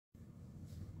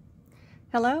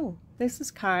Hello, this is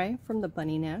Kai from the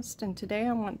Bunny Nest, and today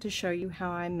I want to show you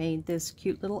how I made this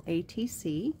cute little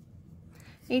ATC.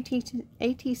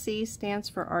 ATC stands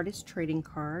for Artist Trading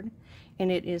Card,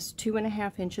 and it is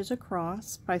 2.5 inches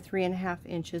across by 3.5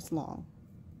 inches long.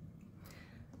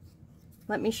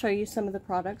 Let me show you some of the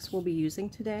products we'll be using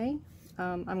today.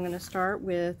 I'm going to start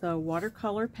with a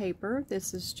watercolor paper.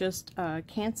 This is just a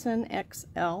Canson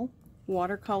XL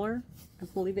watercolor. I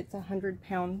believe it's a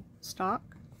 100-pound stock.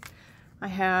 I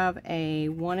have a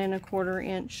 1 1/4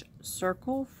 inch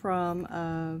circle from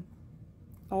an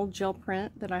old gel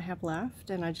print that I have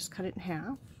left, and I just cut it in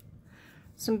half.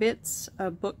 Some bits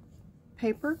of book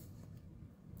paper.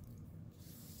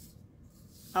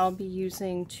 I'll be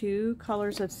using 2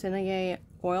 colors of Sennelier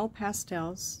oil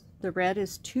pastels. The red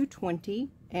is 220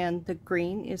 and the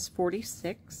green is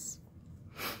 46.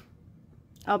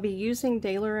 I'll be using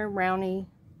Dahler Rowney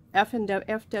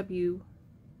FW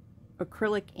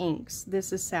Acrylic inks.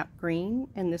 This is sap green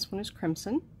and this one is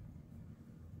crimson.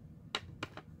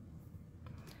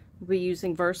 We'll be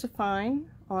using Versafine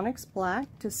Onyx Black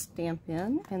to stamp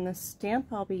in, and the stamp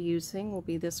I'll be using will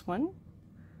be this one.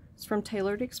 It's from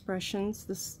Taylored Expressions.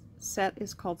 This set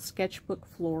is called Sketchbook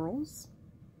Florals.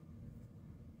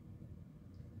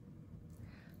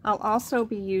 I'll also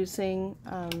be using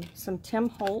some Tim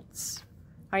Holtz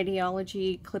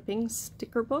Ideology Clippings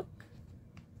sticker book.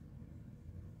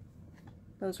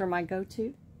 Those are my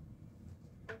go-to.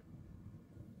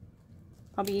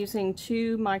 I'll be using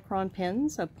 2 Micron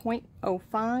pens, a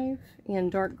 0.05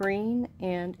 in dark green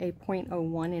and a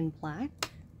 0.01 in black.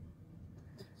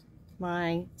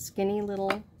 My skinny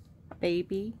little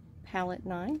baby palette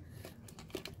knife,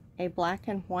 a black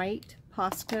and white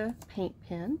Posca Paint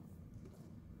Pen,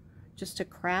 just a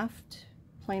craft,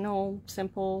 plain old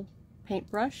simple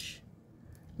paintbrush,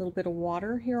 a little bit of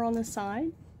water here on the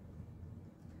side.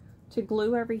 To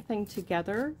glue everything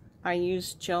together, I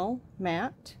use gel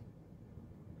matte.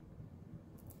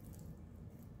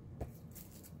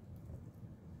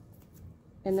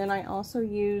 And then I also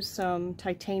use some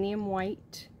titanium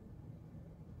white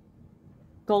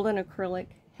golden acrylic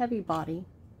heavy body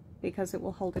because it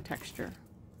will hold a texture.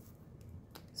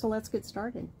 So let's get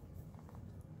started.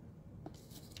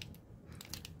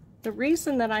 The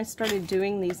reason that I started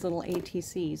doing these little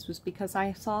ATCs was because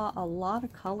I saw a lot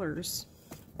of colors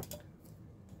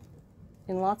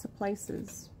in lots of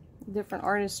places. Different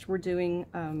artists were doing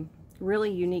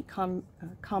really unique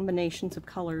combinations of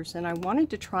colors, and I wanted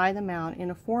to try them out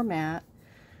in a format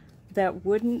that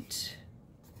wouldn't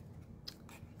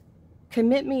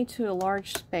commit me to a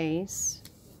large space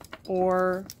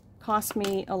or cost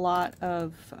me a lot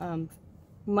of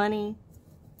money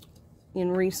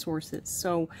in resources.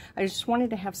 So I just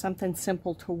wanted to have something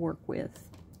simple to work with.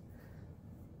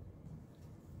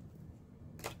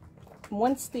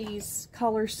 Once these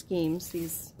color schemes,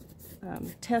 these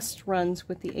test runs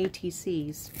with the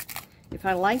ATCs, if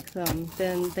I like them,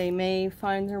 then they may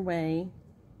find their way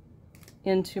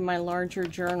into my larger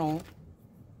journal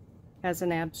as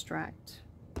an abstract.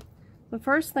 The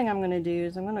first thing I'm going to do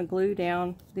is I'm going to glue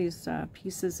down these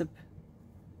pieces of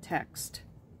text.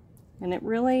 And it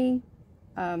really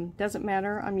doesn't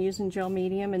matter. I'm using gel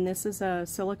medium, and this is a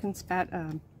silicone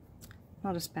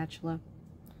not a spatula,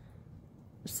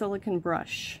 a silicone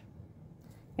brush.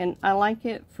 And I like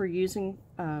it for using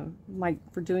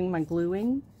for doing my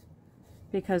gluing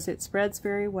because it spreads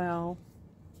very well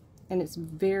and it's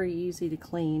very easy to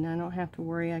clean. I don't have to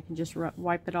worry. I can just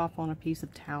wipe it off on a piece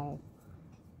of towel.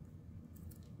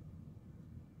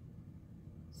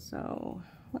 So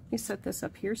let me set this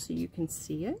up here so you can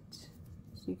see it.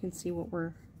 So you can see what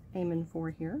we're aiming for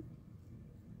here.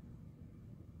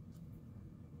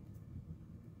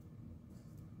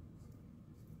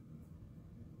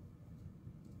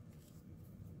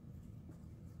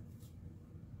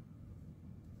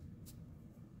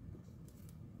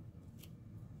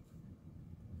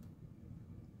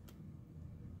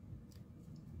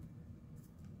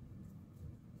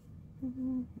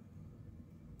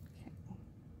 Okay.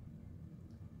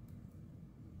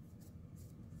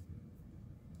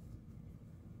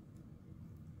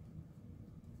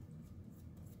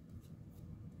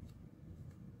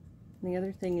 The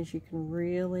other thing is you can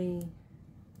really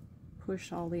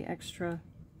push all the extra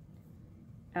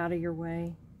out of your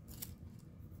way.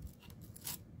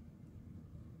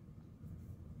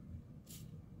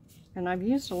 And I've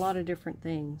used a lot of different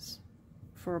things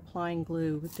for applying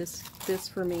glue, but this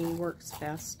for me works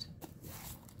best.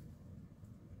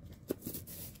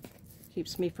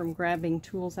 Keeps me from grabbing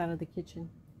tools out of the kitchen.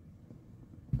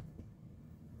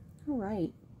 All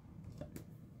right.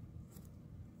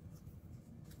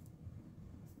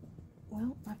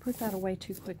 Well, I put that away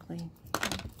too quickly.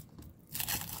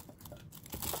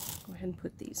 ahead and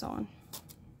put these on.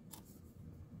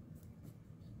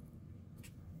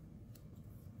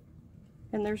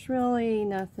 And there's really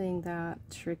nothing that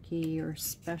tricky or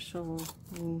special.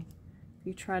 I mean, if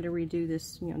you try to redo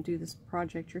this, do this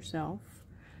project yourself,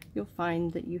 you'll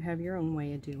find that you have your own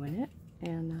way of doing it,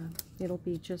 and it'll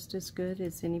be just as good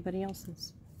as anybody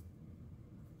else's.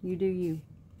 You do you.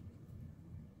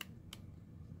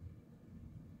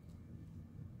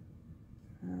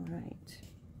 All right.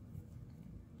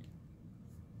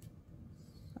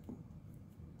 So,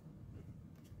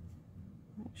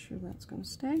 make sure that's going to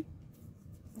stay.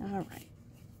 All right.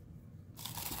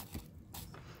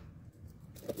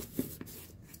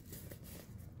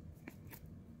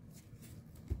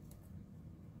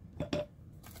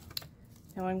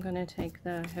 Now I'm going to take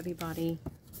the heavy body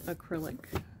acrylic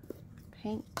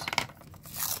paint,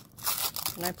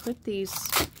 and I put these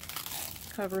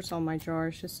covers on my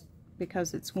jars just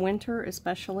because it's winter,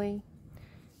 especially.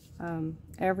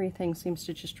 Everything seems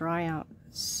to just dry out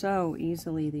so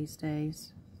easily these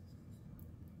days.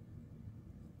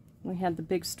 We had the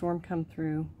big storm come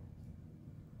through,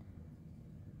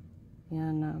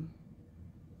 and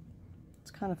it's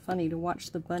kind of funny to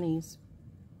watch the bunnies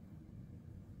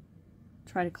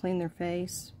try to clean their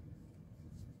face,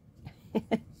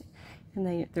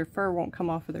 and their fur won't come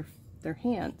off of their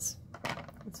hands,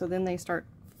 and so then they start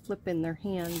flipping their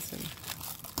hands, and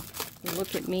they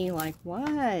look at me like,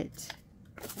 what?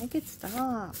 Make it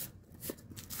stop.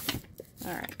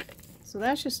 Alright, so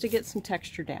that's just to get some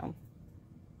texture down.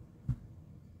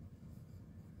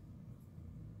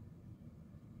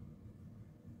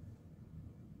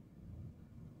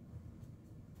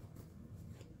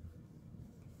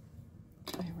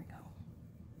 There we go.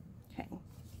 Okay.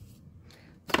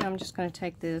 So I'm just going to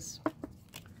take this.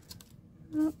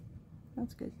 Oh,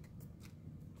 that's good.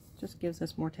 Just gives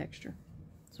us more texture.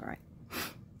 It's alright.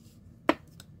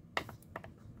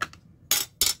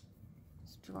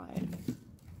 Let's dry it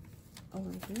a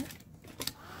little bit.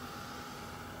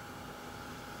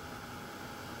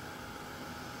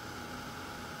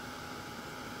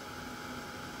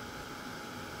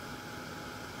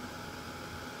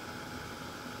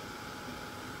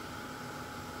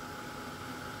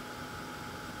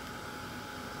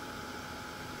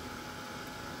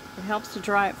 It helps to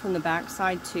dry it from the back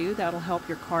side too. That'll help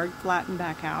your card flatten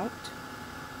back out.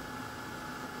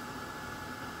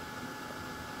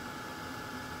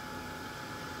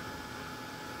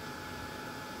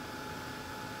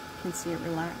 You can see it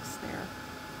relax there.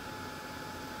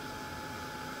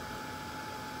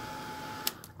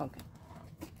 Okay.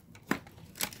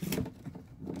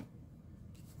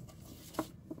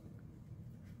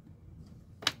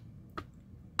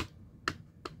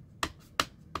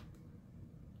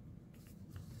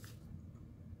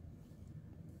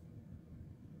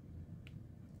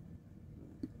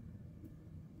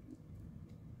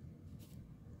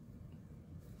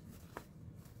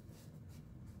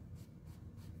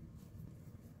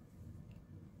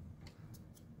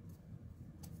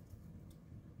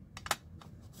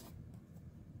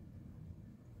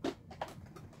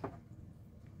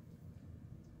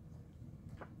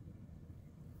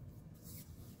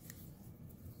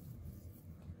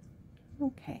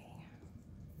 Okay,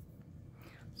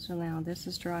 so now this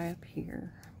is dry up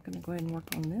here. I'm going to go ahead and work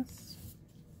on this.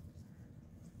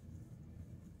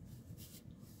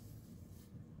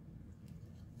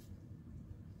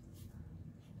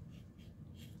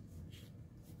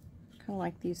 Kind of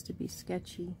like these to be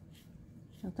sketchy.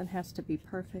 Nothing has to be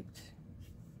perfect.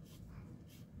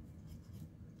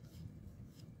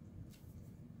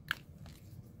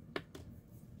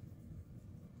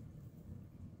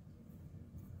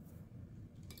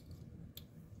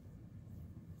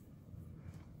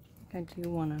 I do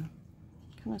want to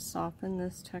kind of soften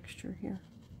this texture here.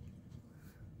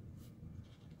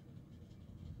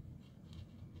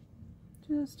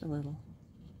 Just a little.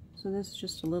 So this is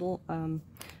just a little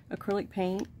acrylic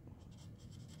paint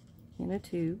in a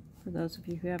tube, for those of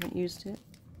you who haven't used it.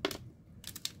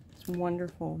 It's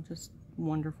wonderful, just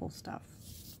wonderful stuff.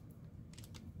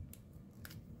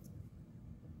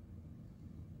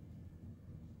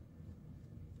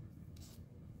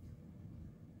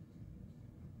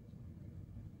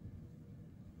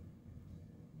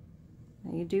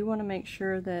 Now you do want to make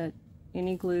sure that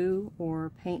any glue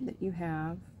or paint that you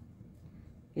have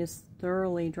is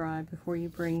thoroughly dry before you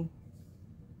bring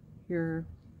your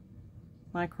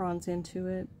microns into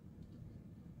it,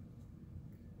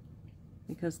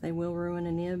 because they will ruin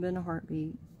a nib in a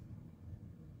heartbeat.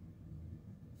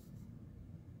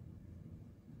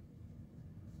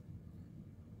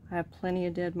 I have plenty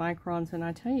of dead microns, and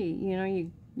I tell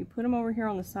you, you put them over here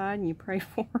on the side and you pray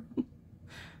for them.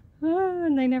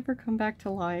 And they never come back to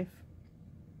life.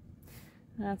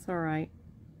 That's all right.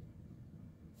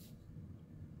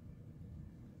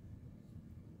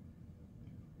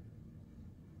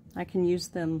 I can use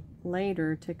them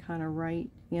later to kind of write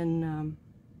in,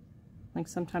 like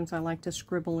sometimes I like to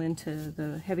scribble into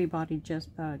the heavy-bodied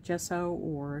gesso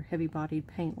or heavy-bodied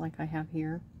paint like I have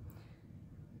here.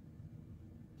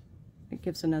 It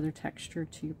gives another texture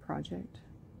to your project.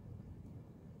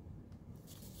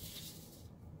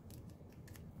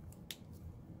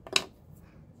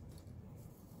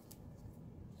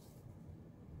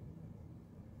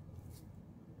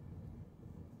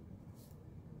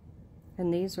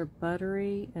 And these are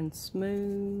buttery and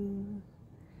smooth.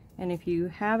 And if you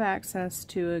have access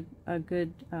to a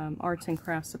good arts and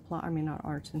crafts supply, I mean not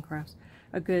arts and crafts,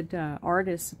 a good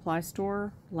artist supply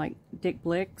store like Dick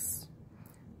Blick's,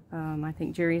 I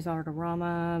think Jerry's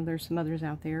Artorama, there's some others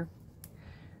out there.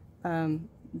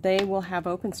 They will have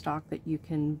open stock that you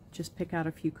can just pick out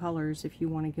a few colors if you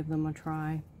want to give them a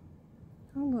try.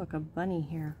 Oh look, a bunny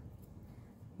here.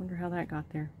 Wonder how that got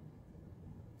there.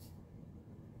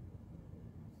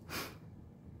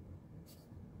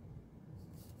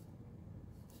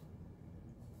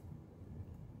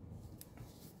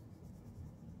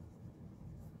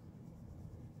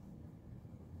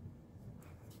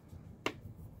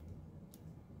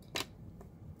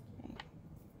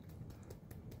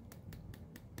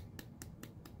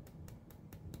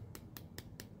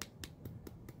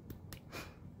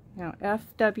 Now,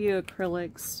 FW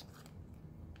Acrylics,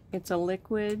 it's a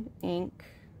liquid ink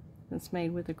that's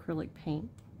made with acrylic paint.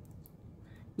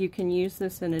 You can use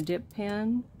this in a dip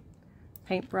pen,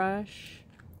 paintbrush.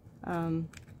 I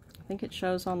think it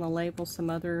shows on the label some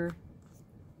other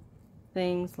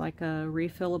things like a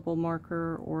refillable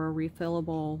marker or a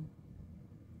refillable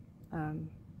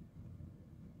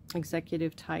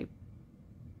executive type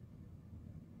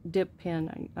dip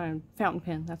pen, fountain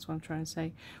pen, that's what I'm trying to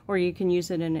say. Or you can use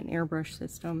it in an airbrush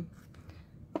system.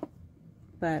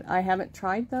 But I haven't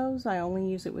tried those. I only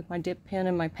use it with my dip pen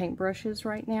and my paintbrushes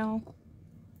right now.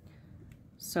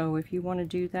 So if you want to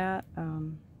do that,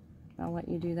 I'll let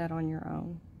you do that on your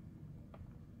own.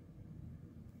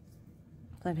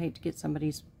 I'd hate to get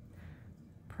somebody's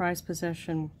prized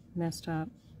possession messed up.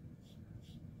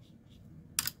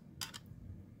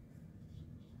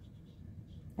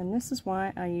 And this is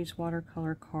why I use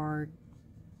watercolor card.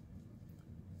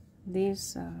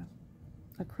 These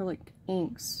acrylic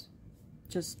inks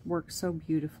just work so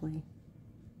beautifully.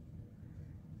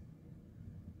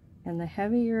 And the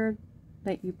heavier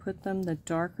that you put them, the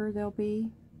darker they'll be.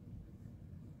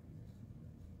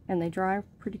 And they dry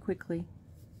pretty quickly.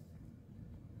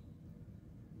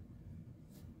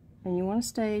 And you want to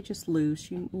stay just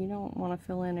loose. You don't want to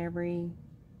fill in every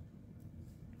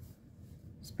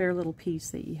spare little piece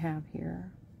that you have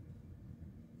here.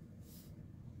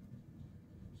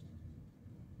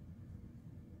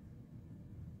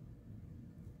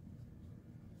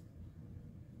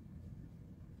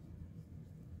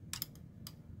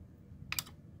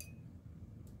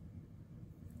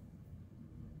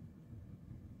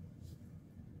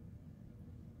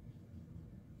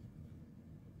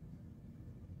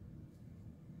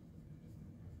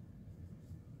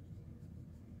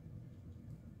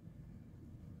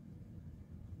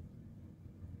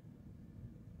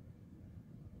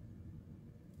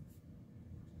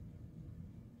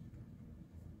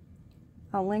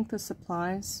 I'll link the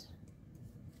supplies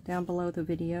down below the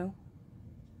video.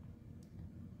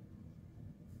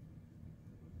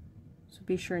 So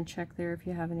be sure and check there if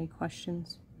you have any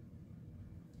questions.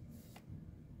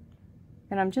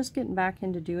 And I'm just getting back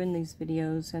into doing these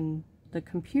videos, and the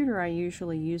computer I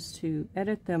usually use to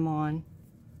edit them on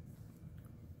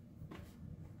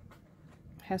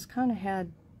has kind of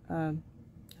had, I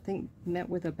think, met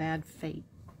with a bad fate.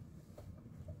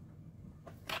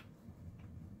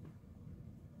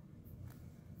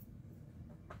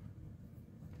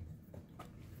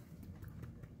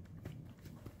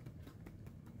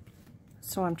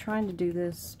 So I'm trying to do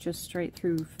this just straight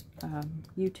through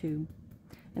YouTube,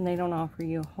 and they don't offer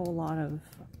you a whole lot of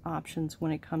options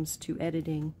when it comes to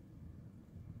editing.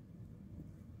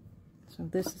 So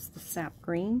this is the sap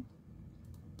green,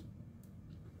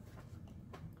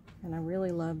 and I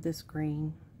really love this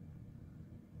green.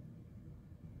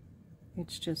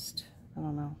 It's just, I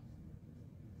don't know.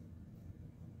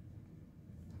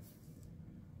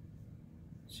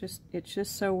 It's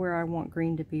just so where I want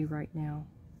green to be right now.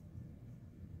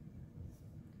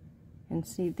 And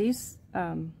see, these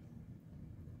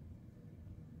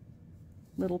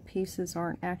little pieces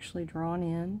aren't actually drawn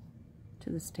in to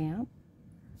the stamp.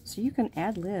 So you can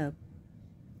ad-lib.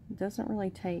 It doesn't really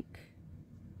take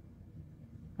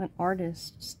an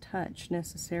artist's touch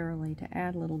necessarily to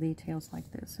add little details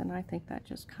like this, and I think that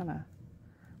just kind of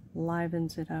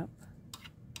livens it up.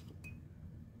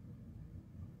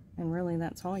 And really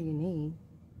that's all you need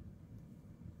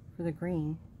for the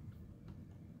green.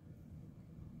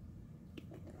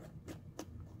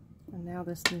 And now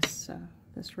this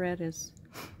red is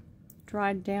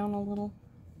dried down a little.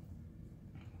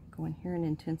 Go in here and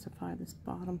intensify this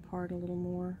bottom part a little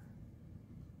more.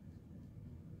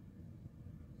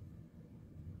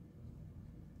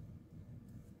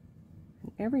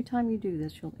 And every time you do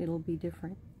this, it'll be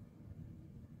different.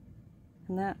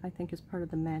 And that, I think, is part of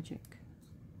the magic.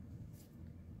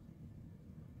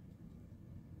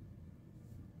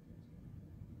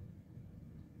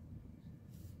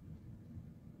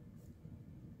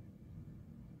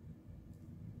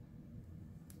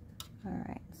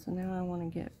 Alright, so now I want to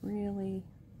get really,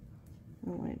 I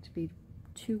don't want it to be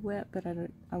too wet, but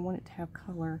I want it to have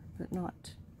color, but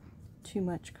not too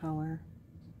much color.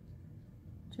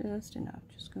 Just enough.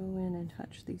 Just go in and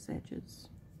touch these edges.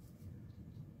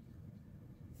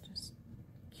 Just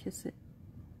kiss it.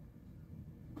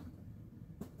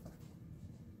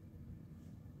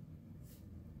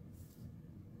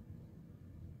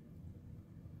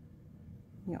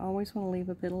 You always want to leave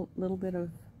a little bit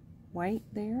of white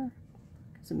there,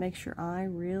 because it makes your eye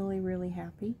really, really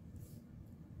happy,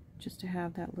 just to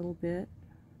have that little bit.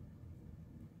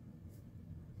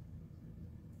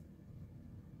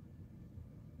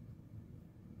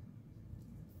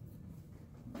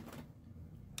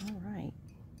 All right,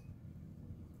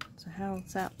 so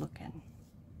how's that looking?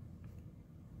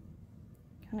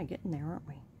 Kind of getting there, aren't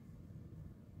we?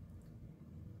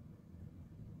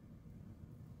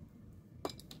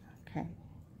 Okay.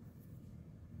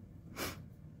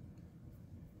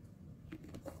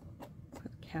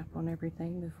 Cap on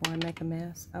everything before I make a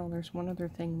mess. Oh, there's one other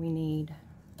thing we need.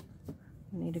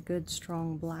 We need a good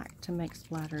strong black to make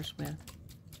splatters with.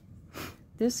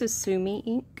 This is Sumi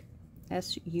ink,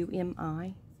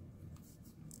 S-U-M-I.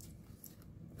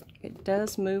 It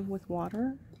does move with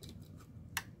water,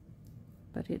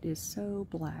 but it is so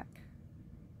black.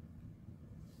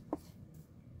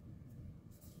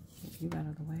 Get you out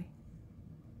of the way.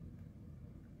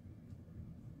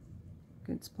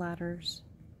 Good splatters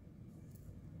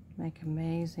make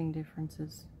amazing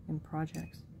differences in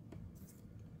projects.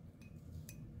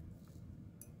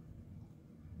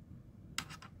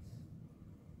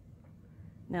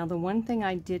 Now, the one thing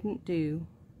I didn't do,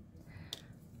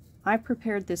 I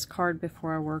prepared this card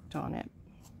before I worked on it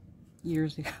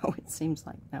years ago, it seems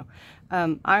like now.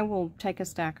 I will take a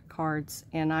stack of cards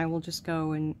and I will just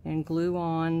go and glue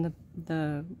on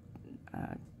the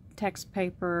text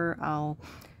paper. I'll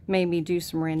maybe do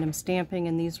some random stamping,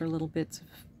 and these are little bits of,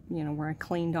 you know, where I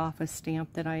cleaned off a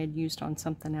stamp that I had used on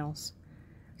something else.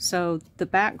 So the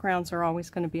backgrounds are always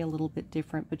going to be a little bit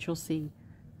different, but you'll see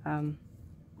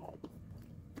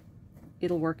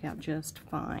it'll work out just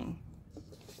fine.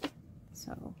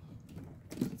 So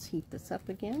let's heat this up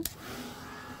again.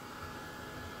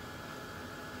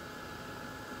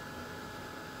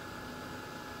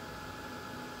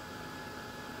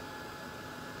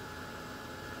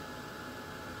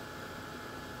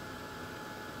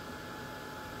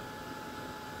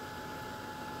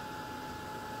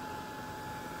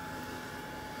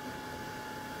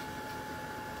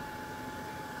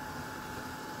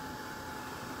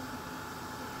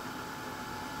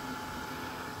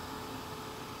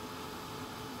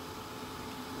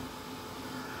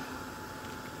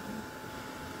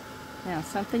 Now,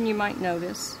 something you might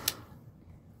notice,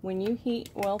 when you heat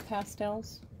oil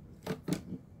pastels,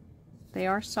 they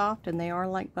are soft and they are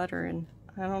like butter, and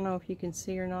I don't know if you can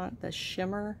see or not, the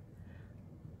shimmer,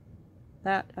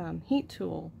 that heat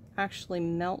tool actually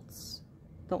melts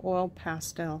the oil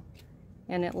pastel,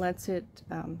 and it lets it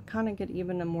kind of get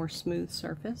even a more smooth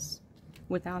surface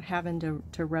without having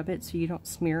to rub it, so you don't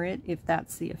smear it if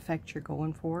that's the effect you're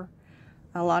going for.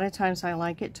 A lot of times I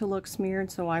like it to look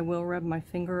smeared, so I will rub my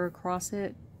finger across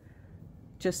it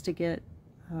just to get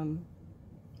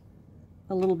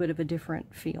a little bit of a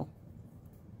different feel.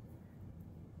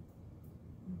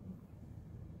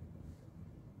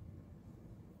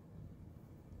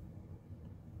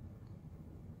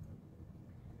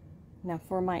 Now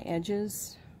for my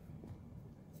edges,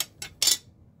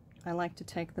 I like to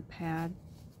take the pad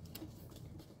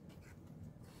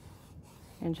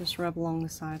and just rub along the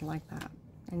side like that.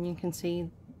 And you can see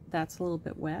that's a little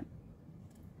bit wet,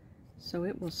 so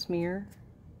it will smear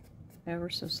ever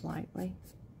so slightly.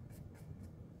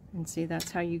 And see,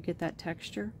 that's how you get that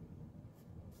texture.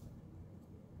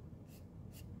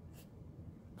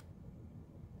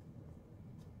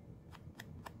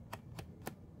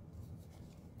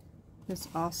 This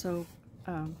also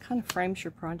kind of frames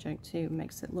your project too,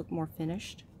 makes it look more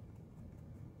finished.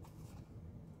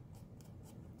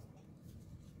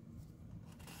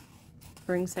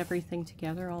 Brings everything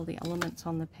together, all the elements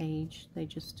on the page. They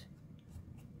just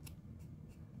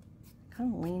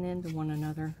kind of lean into one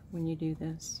another when you do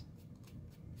this.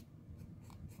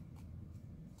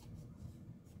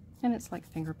 And it's like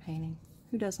finger painting.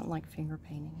 Who doesn't like finger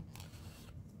painting?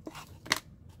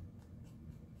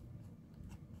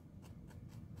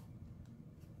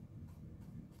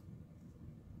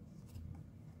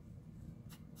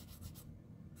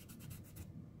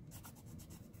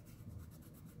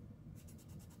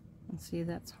 And see,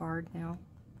 that's hard now.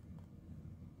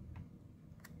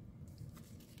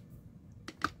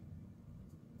 So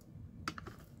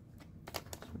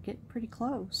we're getting pretty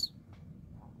close.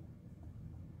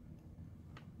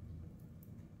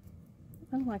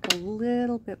 I'd like a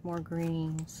little bit more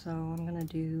green, so I'm going to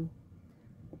do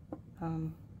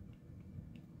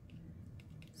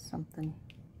something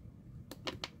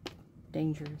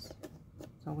dangerous.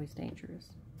 It's always dangerous.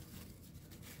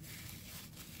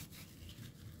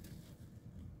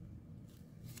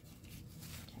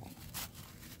 Okay.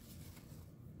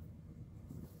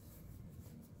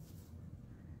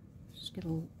 Just get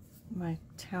my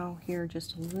towel here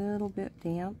just a little bit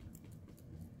damp.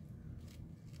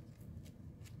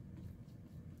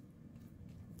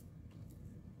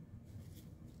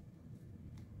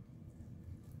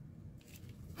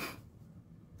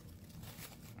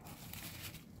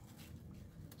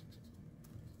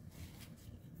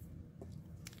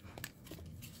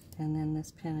 And then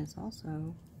this pen is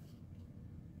also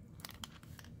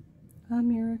a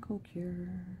miracle cure.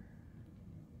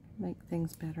 Make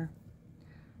things better.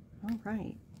 All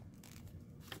right.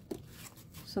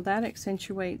 So that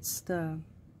accentuates the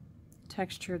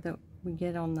texture that we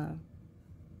get on the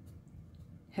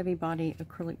heavy body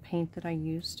acrylic paint that I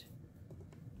used.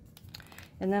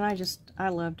 And then I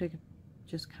love to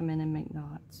just come in and make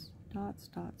dots. Dots,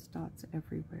 dots, dots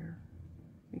everywhere.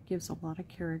 It gives a lot of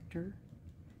character.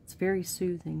 It's very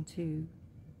soothing too.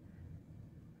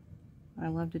 I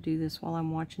love to do this while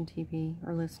I'm watching TV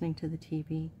or listening to the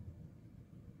TV.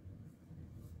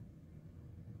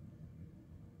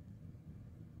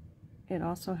 It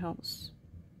also helps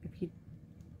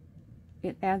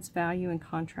it adds value and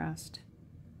contrast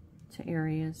to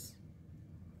areas.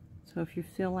 So if you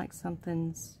feel like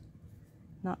something's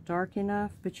not dark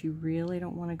enough, but you really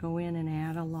don't want to go in and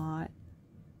add a lot,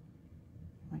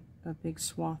 like a big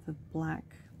swath of black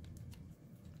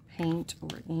paint or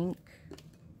ink,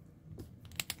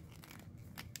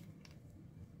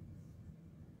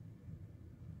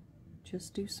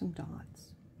 just do some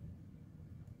dots.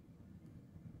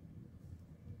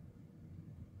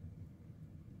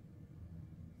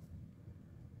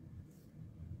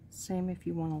 Same if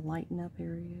you want to lighten up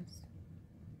areas.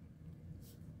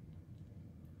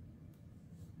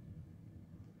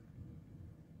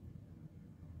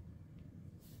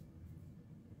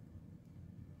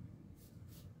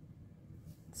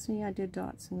 See, I did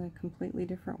dots in a completely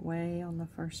different way on the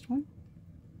first one.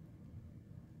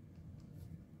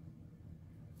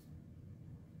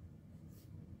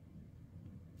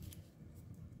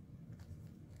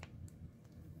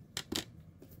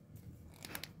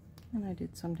 And I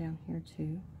did some down here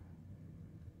too.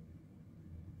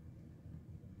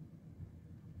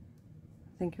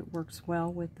 I think it works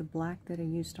well with the black that I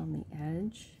used on the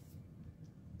edge.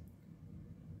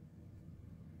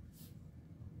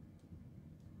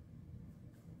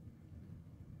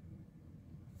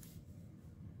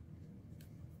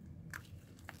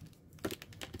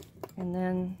 And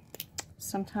then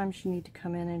sometimes you need to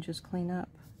come in and just clean up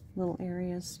little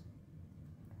areas,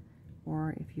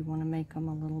 or if you want to make them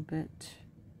a little bit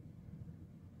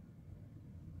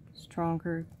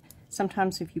stronger.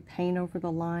 Sometimes if you paint over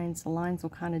the lines will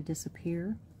kind of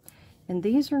disappear. And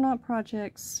these are not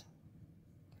projects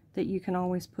that you can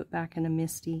always put back in a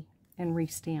MISTI and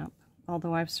restamp,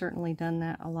 although I've certainly done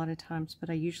that a lot of times,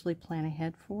 but I usually plan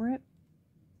ahead for it.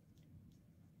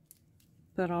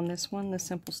 But on this one, the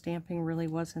simple stamping really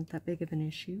wasn't that big of an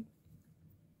issue.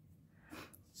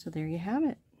 So there you have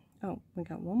it. Oh, we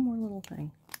got one more little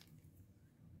thing.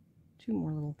 Two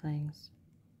more little things.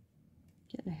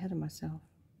 Getting ahead of myself.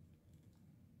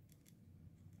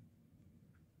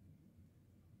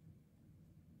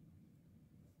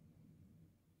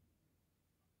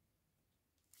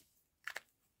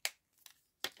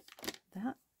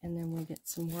 That, and then we get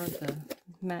some more of the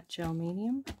matte gel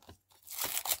medium.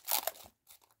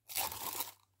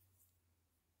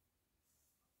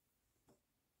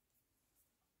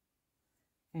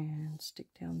 And stick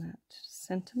down that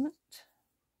sentiment.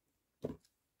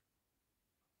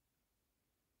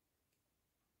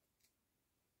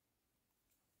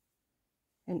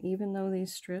 And even though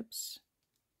these strips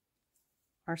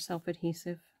are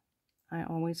self-adhesive, I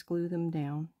always glue them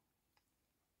down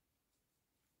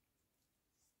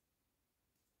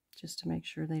just to make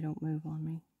sure they don't move on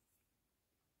me.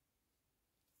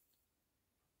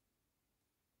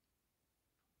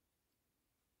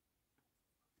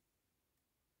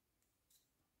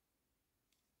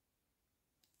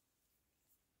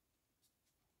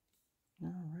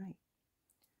 All right.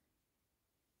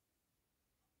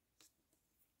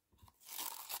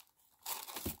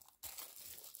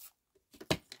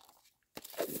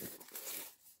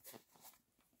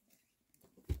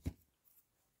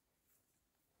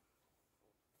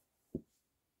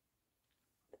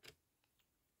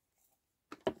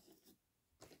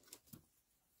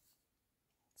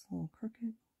 It's a little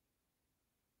crooked.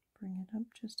 Bring it up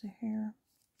just a hair.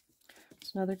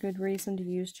 It's another good reason to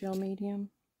use gel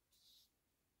medium.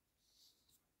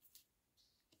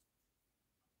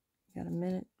 You got a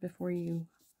minute before you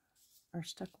are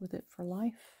stuck with it for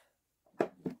life.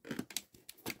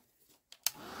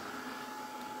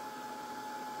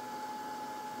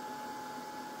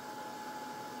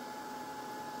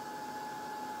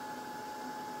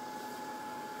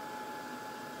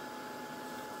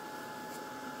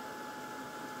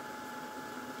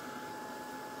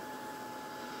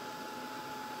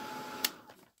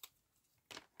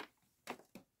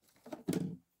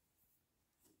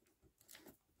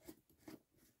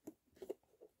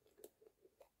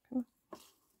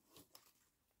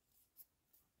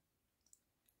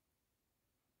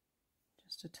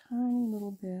 Just a tiny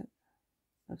little bit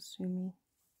of sumi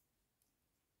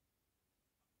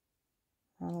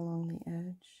right along the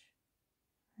edge,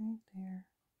 right there,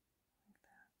 like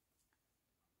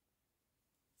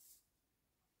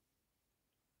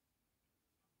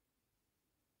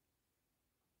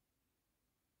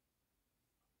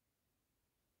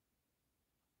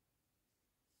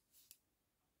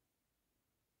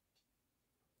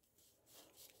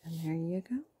that. And there you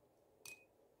go.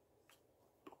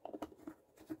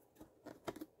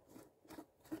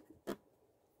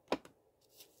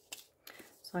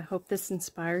 So I hope this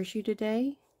inspires you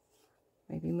today.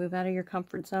 Maybe move out of your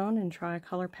comfort zone and try a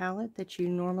color palette that you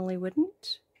normally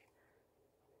wouldn't.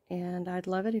 And I'd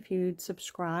love it if you'd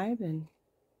subscribe and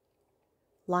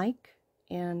like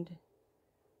and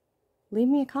leave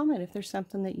me a comment if there's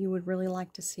something that you would really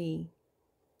like to see.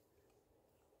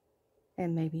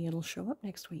 And maybe it'll show up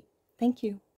next week. Thank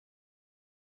you.